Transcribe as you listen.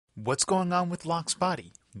What's going on with Locke's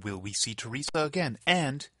body? Will we see Teresa again?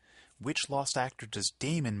 And which lost actor does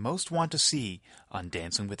Damon most want to see on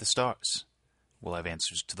Dancing with the Stars? We'll have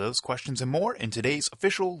answers to those questions and more in today's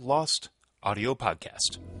official Lost audio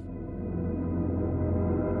podcast.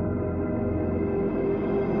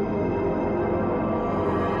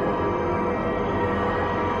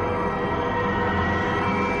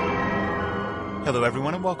 Hello,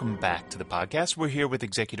 everyone, and welcome back to the podcast. We're here with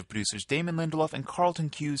executive producers Damon Lindelof and Carlton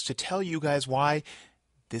Cuse to tell you guys why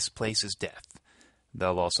this place is death.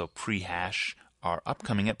 They'll also prehash our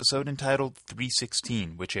upcoming episode entitled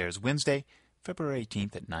 316, which airs Wednesday, February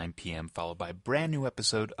 18th at 9 p.m., followed by a brand new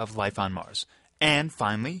episode of Life on Mars. And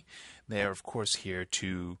finally, they are, of course, here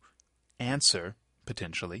to answer,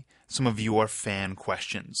 potentially, some of your fan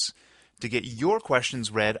questions. To get your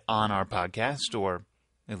questions read on our podcast, or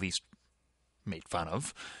at least made fun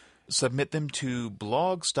of, submit them to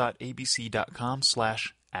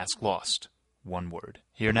blogs.abc.com/asklost. One word.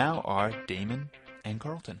 Here now are Damon and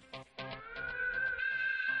Carlton.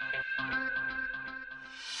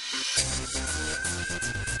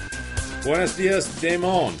 Buenos dias,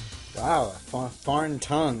 Damon. Wow, a foreign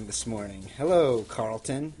tongue this morning. Hello,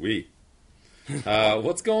 Carlton.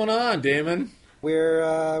 What's going on, Damon?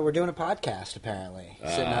 We're doing a podcast, apparently.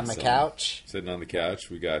 Sitting on the couch. Sitting on the couch.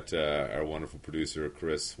 We got our wonderful producer,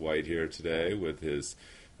 Chris White, here today with his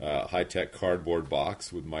high-tech cardboard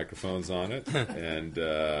box with microphones on it.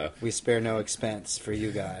 And we spare no expense for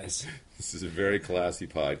you guys. This is a very classy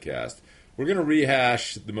podcast. We're going to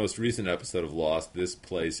rehash the most recent episode of Lost, This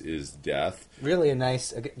Place is Death. Really a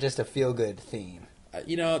nice, just a feel-good theme.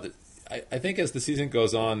 I think as the season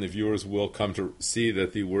goes on, the viewers will come to see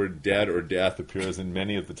that the word dead or death appears in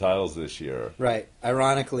many of the titles this year. Right.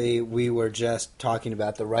 Ironically, we were just talking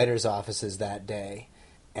about the writers' offices that day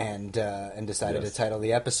and decided to title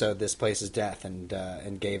the episode "This Place is Death" and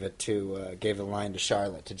gave the line to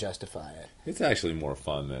Charlotte to justify it. It's actually more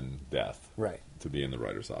fun than death. Right. To be in the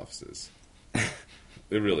writers' offices.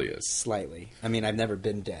 It really is. Slightly. I mean, I've never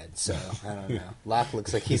been dead, so I don't know. Locke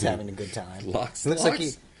looks like he's having a good time. Looks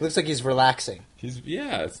like he's relaxing.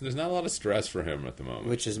 There's not a lot of stress for him at the moment.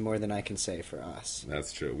 Which is more than I can say for us.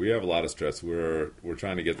 That's true. We have a lot of stress. We're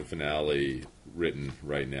trying to get the finale written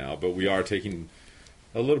right now, but we are taking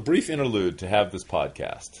a little brief interlude to have this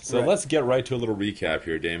podcast. So Let's get right to a little recap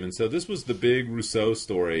here, Damon. So this was the big Rousseau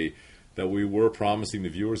story that we were promising the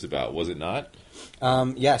viewers about, was it not?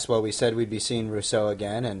 Yes, well, we said we'd be seeing Rousseau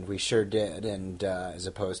again, and we sure did, and as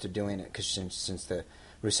opposed to doing it, because since the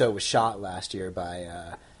Rousseau was shot last year by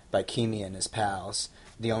Keamy and his pals,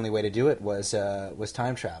 the only way to do it was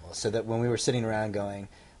time travel, so that when we were sitting around going,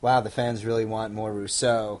 wow, the fans really want more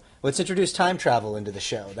Rousseau, let's introduce time travel into the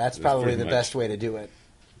show. That's probably the best way to do it.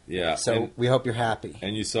 Yeah. So we hope you're happy.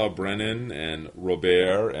 And you saw Brennan and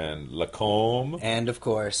Robert and Lacombe. And, of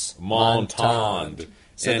course, Montand.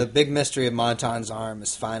 So the big mystery of Montand's arm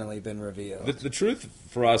has finally been revealed. The truth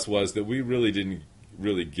for us was that we really didn't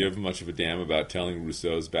give much of a damn about telling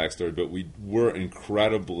Rousseau's backstory, but we were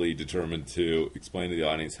incredibly determined to explain to the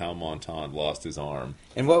audience how Montand lost his arm.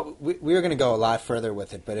 And we were going to go a lot further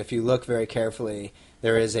with it, but if you look very carefully,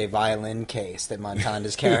 there is a violin case that Montand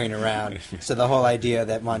is carrying around. So the whole idea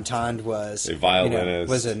that Montand was a violinist,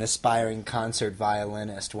 was an aspiring concert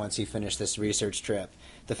violinist once he finished this research trip.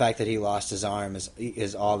 The fact that he lost his arm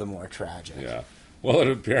is all the more tragic. Yeah. Well, it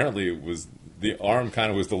apparently was the arm kind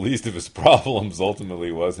of was the least of his problems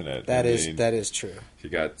ultimately, wasn't it? That is true. He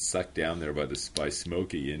got sucked down there by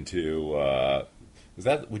Smokey into.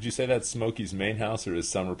 Would you say that's Smokey's main house or his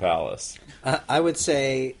summer palace? I would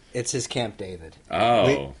say it's his Camp David.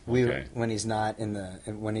 Oh, okay. When he's not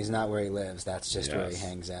when he's not where he lives, that's just where he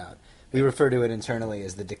hangs out. We refer to it internally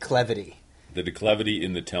as the declivity. The declivity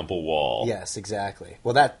in the temple wall. Yes, exactly.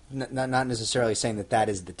 Well, that not necessarily saying that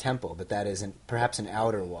is the temple, but that is perhaps an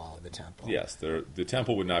outer wall of the temple. Yes, the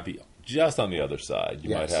temple would not be just on the other side.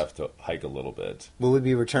 You might have to hike a little bit. Will we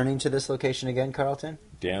be returning to this location again, Carlton?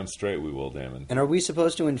 Damn straight we will, Damon. And are we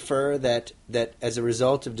supposed to infer that as a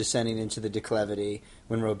result of descending into the declivity,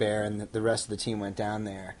 when Robert and the rest of the team went down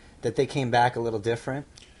there, that they came back a little different?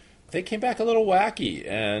 They came back a little wacky,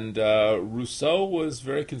 and Rousseau was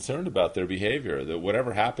very concerned about their behavior, that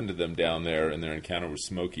whatever happened to them down there in their encounter with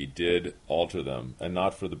Smokey did alter them, and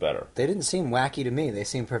not for the better. They didn't seem wacky to me. They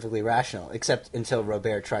seemed perfectly rational, except until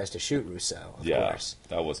Robert tries to shoot Rousseau, of course.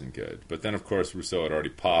 That wasn't good. But then, of course, Rousseau had already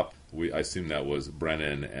popped. I assume that was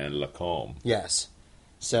Brennan and Lacombe. Yes.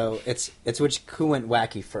 So it's who went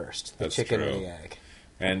wacky first, the chicken or the egg.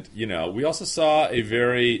 And, we also saw a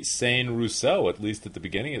very sane Rousseau, at least at the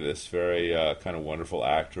beginning of this, very kind of wonderful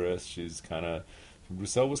actress. She's kind of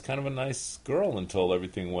Rousseau was kind of a nice girl until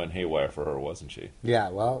everything went haywire for her, wasn't she? Yeah,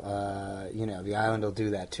 well, the island will do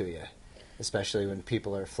that to you, especially when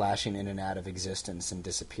people are flashing in and out of existence and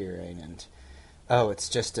disappearing. And it's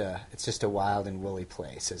just a wild and woolly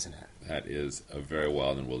place, isn't it? That is a very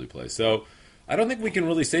wild and woolly place. So I don't think we can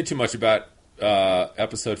really say too much about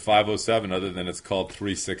episode 507 other than it's called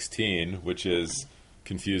 316, which is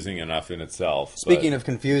confusing enough in itself. Speaking of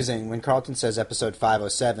confusing, when Carlton says episode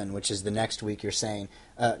 507, which is the next week you're saying,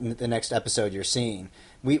 the next episode you're seeing,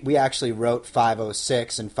 we actually wrote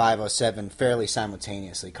 506 and 507 fairly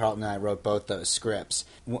simultaneously. Carlton and I wrote both those scripts.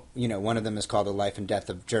 One of them is called The Life and Death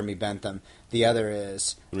of Jeremy Bentham. The other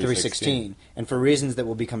is 316. And for reasons that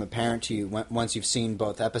will become apparent to you once you've seen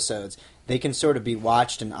both episodes, they can sort of be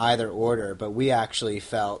watched in either order, but we actually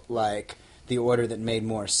felt like the order that made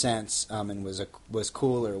more sense and was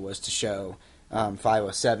cooler was to show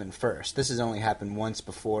 507 first. This has only happened once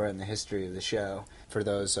before in the history of the show. For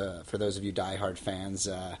those of you diehard fans,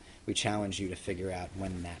 we challenge you to figure out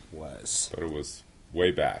when that was. But it was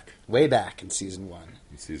way back. Way back in season 1.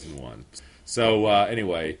 In season 1. So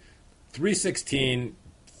anyway, 316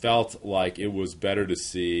 felt like it was better to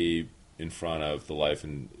see in front of The Life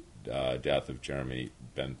and Death of Jeremy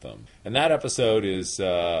Bentham. And that episode is...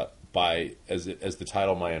 as the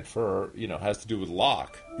title might infer, has to do with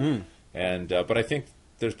Locke. And but I think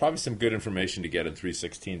there's probably some good information to get in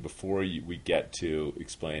 316 before we get to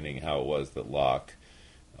explaining how it was that Locke.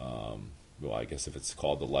 Well, I guess if it's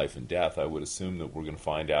called The Life and Death, I would assume that we're going to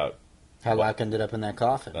find out how Locke ended up in that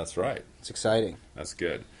coffin. That's right. It's exciting. That's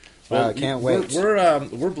good. Well, I can't wait.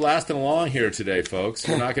 We're blasting along here today, folks.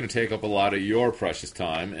 We're not going to take up a lot of your precious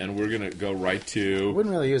time, and we're going to go right to. I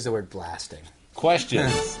wouldn't really use the word blasting.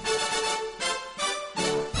 Questions.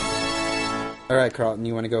 All right, Carlton,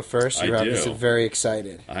 you want to go first? You're obviously very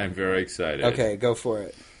excited. I'm very excited. Okay, go for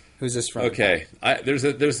it. Who's this from? Okay,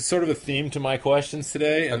 there's sort of a theme to my questions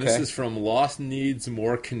today, and this is from Lost Needs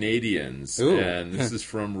More Canadians, and this is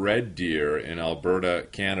from Red Deer in Alberta,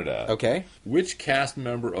 Canada. Okay. Which cast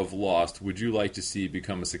member of Lost would you like to see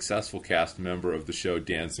become a successful cast member of the show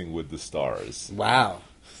Dancing with the Stars? Wow.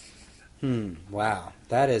 Wow.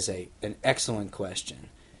 That is an excellent question.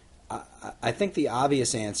 I think the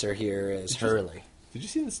obvious answer here is Hurley. Did you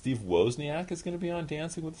see that Steve Wozniak is going to be on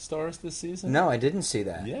Dancing with the Stars this season? No, I didn't see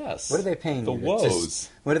that. Yes. What are they paying you? The Woz.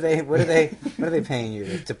 What are they paying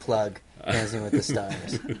you to plug Dancing with the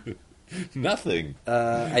Stars? Nothing.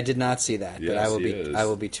 I did not see that, but Yes, I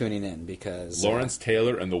will be tuning in because Lawrence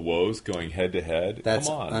Taylor and the Woz going head to head. That's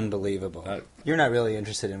Come on. unbelievable. You're not really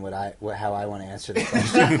interested in how I want to answer the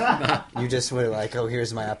question. You just were like, "Oh,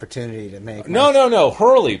 here's my opportunity to make." No,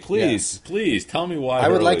 Hurley, please, please tell me why. I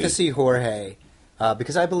would Hurley. like to see Jorge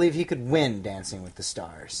because I believe he could win Dancing with the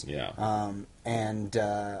Stars. Yeah. And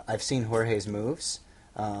I've seen Jorge's moves,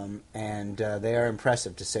 and they are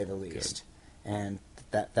impressive to say the least. Good. And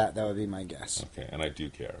that would be my guess. Okay, and I do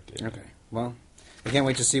care, David. Okay, well, I can't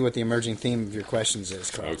wait to see what the emerging theme of your questions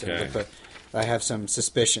is, Carlton. Okay. But I have some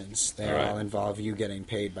suspicions. They all involve you getting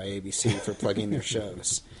paid by ABC for plugging their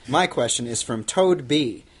shows. My question is from Toad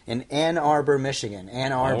B in Ann Arbor, Michigan.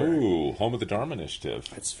 Ann Arbor. Oh, home of the Dharma Initiative.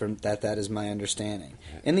 That's from that is my understanding.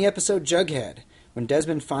 In the episode Jughead, when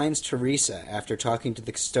Desmond finds Teresa after talking to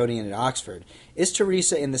the custodian at Oxford, is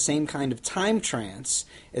Teresa in the same kind of time trance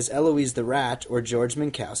as Eloise the Rat or George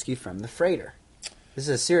Minkowski from The Freighter? This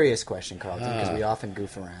is a serious question, Carlton, because we often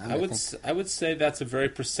goof around. I would say that's a very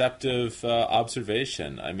perceptive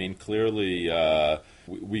observation. I mean, clearly,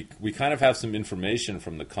 we kind of have some information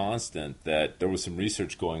from The Constant that there was some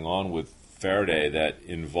research going on with Faraday that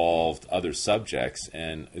involved other subjects,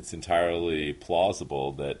 and it's entirely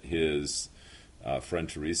plausible that his friend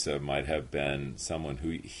Teresa might have been someone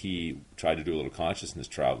who he tried to do a little consciousness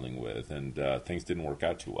traveling with, and things didn't work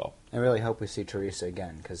out too well. I really hope we see Teresa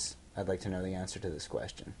again, because I'd like to know the answer to this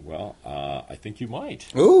question. Well, I think you might.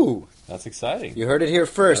 Ooh! That's exciting. You heard it here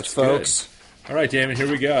first, That's folks. Good. All right, Damon, here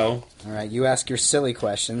we go. All right, you ask your silly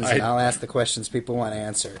questions, and I'll ask the questions people want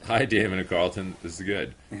answered. Hi, Damon and Carlton. This is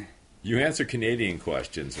good. You answer Canadian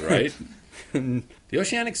questions, right? The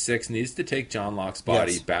Oceanic 6 needs to take John Locke's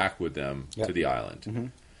body back with them to the island. Mm-hmm.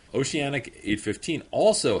 Oceanic 815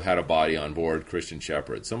 also had a body on board Christian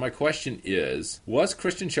Shepherd. So my question is, was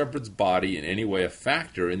Christian Shepherd's body in any way a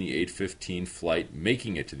factor in the 815 flight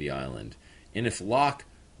making it to the island? And if Locke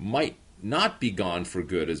might not be gone for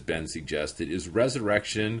good, as Ben suggested, is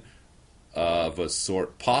resurrection of a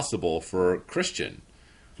sort possible for Christian?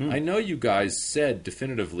 I know you guys said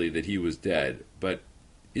definitively that he was dead, but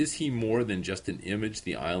is he more than just an image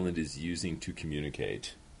the island is using to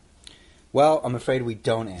communicate? Well, I'm afraid we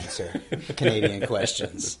don't answer Canadian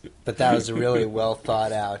questions, but that was a really well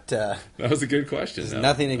thought out. That was a good question. There's though.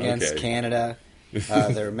 nothing against Okay. Canada.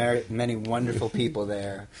 There are many wonderful people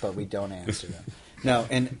there, but we don't answer them. No,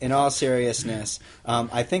 in all seriousness,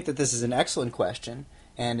 I think that this is an excellent question.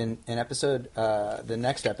 And in the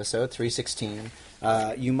next episode, 316,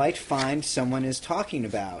 you might find someone is talking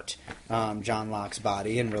about John Locke's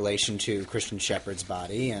body in relation to Christian Shepherd's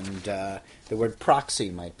body, and the word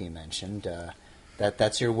proxy might be mentioned.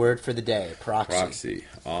 That's your word for the day, proxy. Proxy.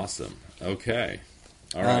 Awesome. Okay.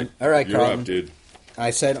 All right. All right, You're Carlton. up, dude.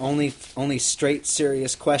 I said only straight,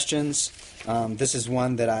 serious questions. This is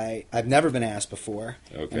one that I've never been asked before,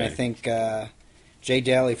 Okay. and I think Jay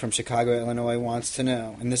Daly from Chicago, Illinois, wants to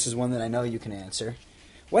know, and this is one that I know you can answer.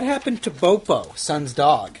 What happened to Bopo, Son's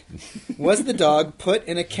dog? Was the dog put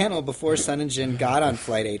in a kennel before Son and Jin got on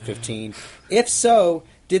Flight 815? If so,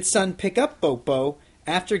 did Son pick up Bopo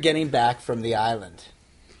after getting back from the island?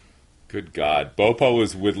 Good God. Bopo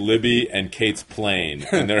was with Libby and Kate's plane,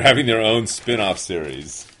 and they're having their own spin-off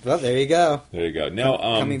series. Well, there you go. There you go. Now,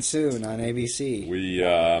 Coming soon on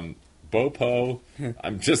ABC. Bopo,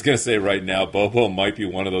 I'm just going to say right now, Bopo might be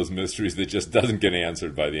one of those mysteries that just doesn't get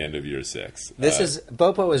answered by the end of year 6.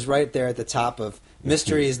 Bopo is right there at the top of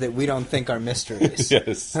mysteries that we don't think are mysteries.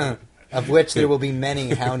 Yes. Of which there will be many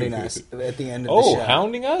hounding us at the end of the show.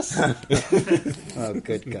 Hounding us? Oh,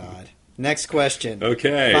 good God. Next question.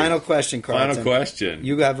 Okay. Final question, Carlton. Final question.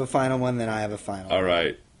 You have a final one, then I have a final All one.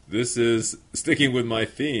 right. This is, sticking with my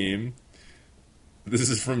theme, this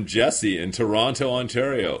is from Jesse in Toronto,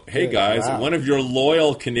 Ontario. Hey, Good. guys. Wow. One of your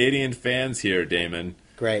loyal Canadian fans here, Damon.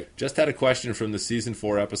 Great. Just had a question from the Season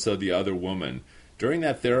 4 episode, The Other Woman. During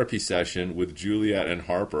that therapy session with Juliet and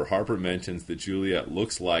Harper, Harper mentions that Juliet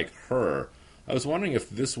looks like her. I was wondering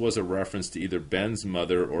if this was a reference to either Ben's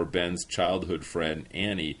mother or Ben's childhood friend,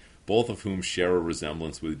 Annie, both of whom share a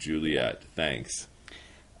resemblance with Juliet. Thanks.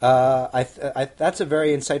 That's a very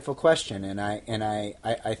insightful question, and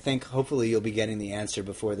I think hopefully you'll be getting the answer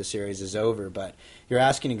before the series is over. But you're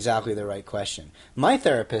asking exactly the right question. My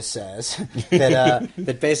therapist says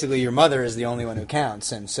that basically your mother is the only one who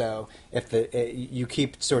counts, and so if you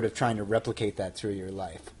keep sort of trying to replicate that through your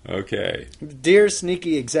life. Okay. Dear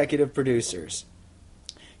sneaky executive producers,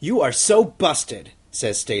 you are so busted,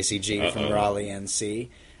 says Stacy G from Uh-oh. Raleigh, NC.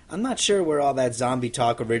 I'm not sure where all that zombie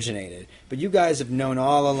talk originated, but you guys have known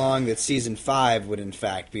all along that Season 5 would in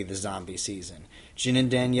fact be the zombie season. Jin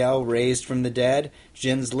and Danielle raised from the dead.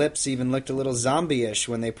 Jin's lips even looked a little zombie-ish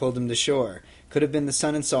when they pulled him to shore. Could have been the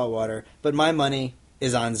sun and saltwater, but my money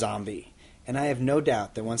is on zombie. And I have no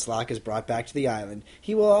doubt that once Locke is brought back to the island,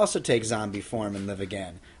 he will also take zombie form and live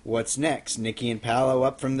again. What's next? Nikki and Paolo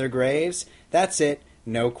up from their graves? That's it.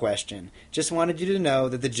 No question. Just wanted you to know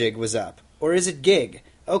that the jig was up. Or is it gig?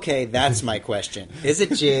 Okay, that's my question. Is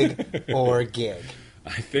it jig or gig?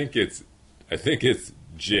 I think it's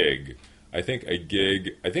jig. I think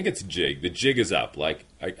it's jig. The jig is up. Like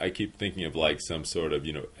I keep thinking of like some sort of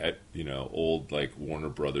old like Warner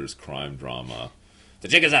Brothers crime drama. The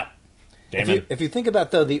jig is up. Damon. If you think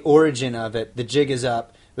about though the origin of it, the jig is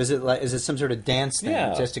up. Is it some sort of dance thing?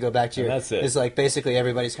 Yeah, Just to go back to your, that's it. It's like basically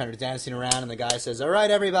everybody's kind of dancing around, and the guy says, "All right,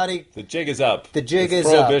 everybody, The jig is up. the jig It's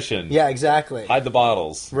is prohibition. up." Yeah, exactly. Hide the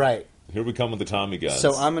bottles. Right. Here we come with the Tommy guns.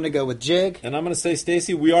 So I'm going to go with jig. And I'm going to say,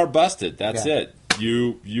 Stacy, we are busted. That's Yeah. it.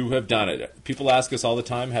 You have done it. People ask us all the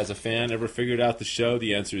time, has a fan ever figured out the show?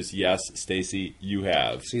 The answer is yes, Stacy, you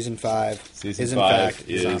have. Season 5 Season is in 5 fact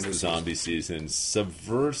is the the zombie season,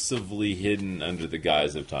 subversively hidden under the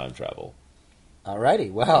guise of time travel.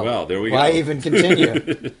 Alrighty, well, there we why go. even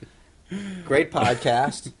continue? Great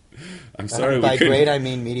podcast. I'm sorry By we couldn't. great, I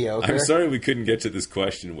mean mediocre. I'm sorry we couldn't get to this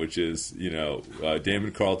question, which is,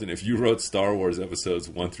 Damon Carlton, if you wrote Star Wars episodes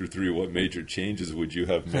 1 through 3, what major changes would you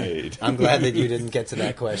have made? I'm glad that you didn't get to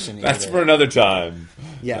that question either. That's for another time.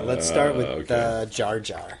 Yeah, let's start with okay. Jar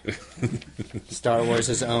Jar. Star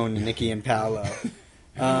Wars' own Nikki and Paolo.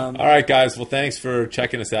 All right, guys. Well, thanks for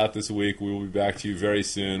checking us out this week. We will be back to you very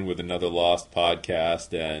soon with another Lost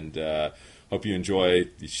podcast, and hope you enjoy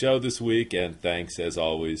the show this week. And thanks, as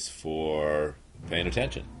always, for paying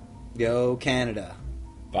attention. Go Canada.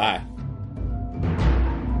 Bye.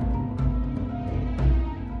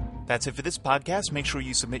 That's it for this podcast. Make sure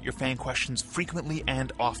you submit your fan questions frequently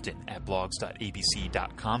and often at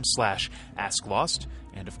blogs.abc.com/asklost.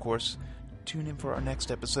 And of course, tune in for our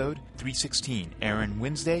next episode, 316, airing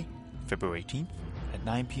Wednesday, February 18th at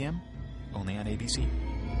 9 p.m., only on ABC.